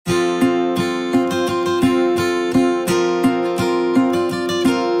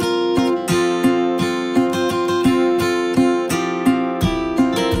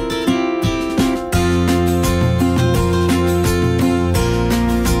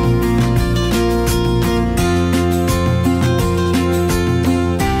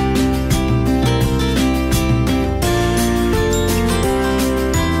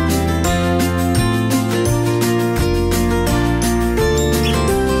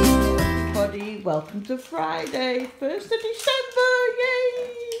welcome to Friday, 1st of December,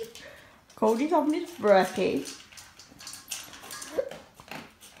 yay! Cody's having his brekkie.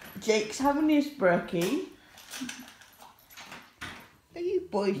 Jake's having his brekkie. Are you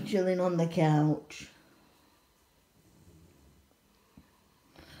boys chilling on the couch?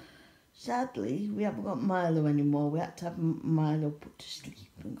 Sadly, we haven't got Milo anymore. We had to have Milo put to sleep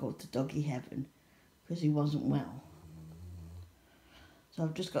and go to doggy heaven because he wasn't well. So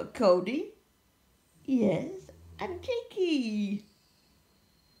I've just got Cody, yes, and Jakey.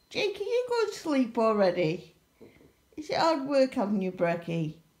 Jakey, you go to sleep already. Is it hard work having your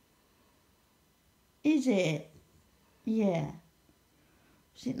brekkie? Is it? Yeah.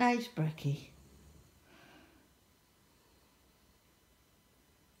 Is it nice, brekkie?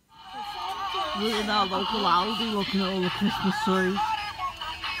 We're in our local Aldi looking at all the Christmas trees.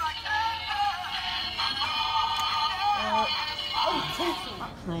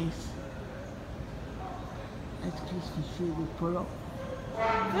 That's nice. That's Christmas tree we put up.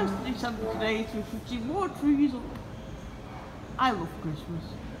 First of December today, so we should see more trees up. I love Christmas.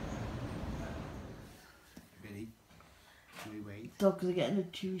 Ready? Can we wait? Dogs are getting a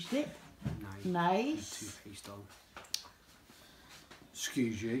Tuesday. Nice. Toothpaste on.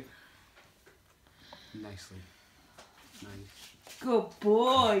 Excuse you. Nicely. Nice. Good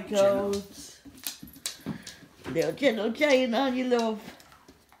boy, Goats. Little gentle giant, aren't you, love?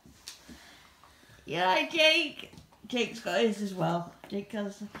 Yeah, Jake. Jake's got his as well. Jake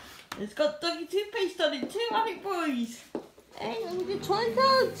has. It's got doggy toothpaste on it too, hasn't it, boys? Hey, look at your toy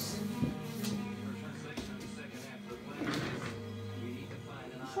cards.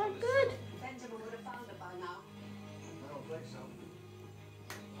 Is that good?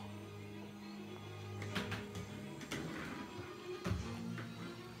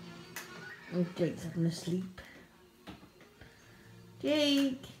 Oh, Jake's having a sleep.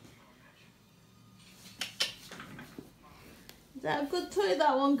 Jake! Is that a good toy,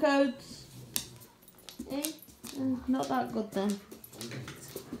 that one, Codes? Eh? Not that good then.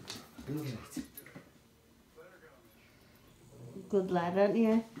 Good lad, aren't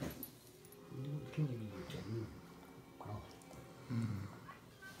you?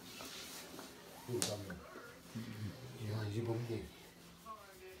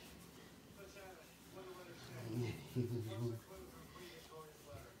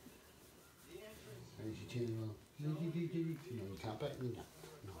 No, you can't bet me.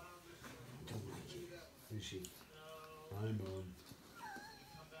 No, I don't like it. Who's she? My mum.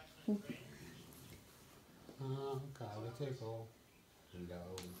 Gotta take off. No.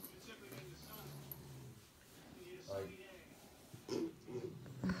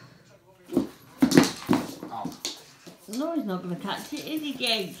 Oh. No, he's not going to catch it, is he,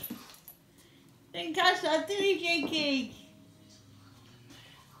 Jake? Didn't catch that, did he, Jakey?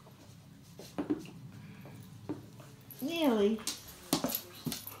 Nearly.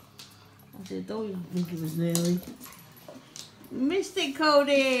 I said, don't even think it was nearly. Missed it,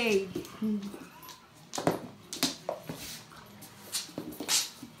 Cody! Isn't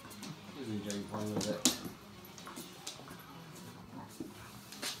Jane playing with it?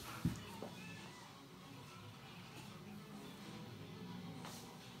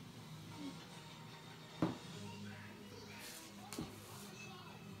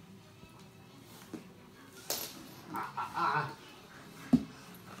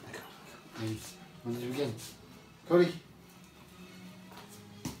 Want to do it again? Cody,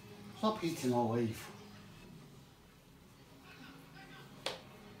 stop eating all leaf.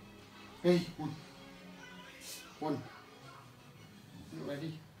 Hey, one. You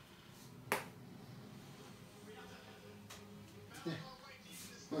ready? Yeah.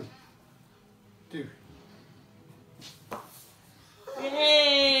 1, 2.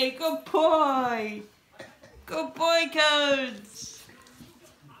 Hey, good boy! Good boy, Codes!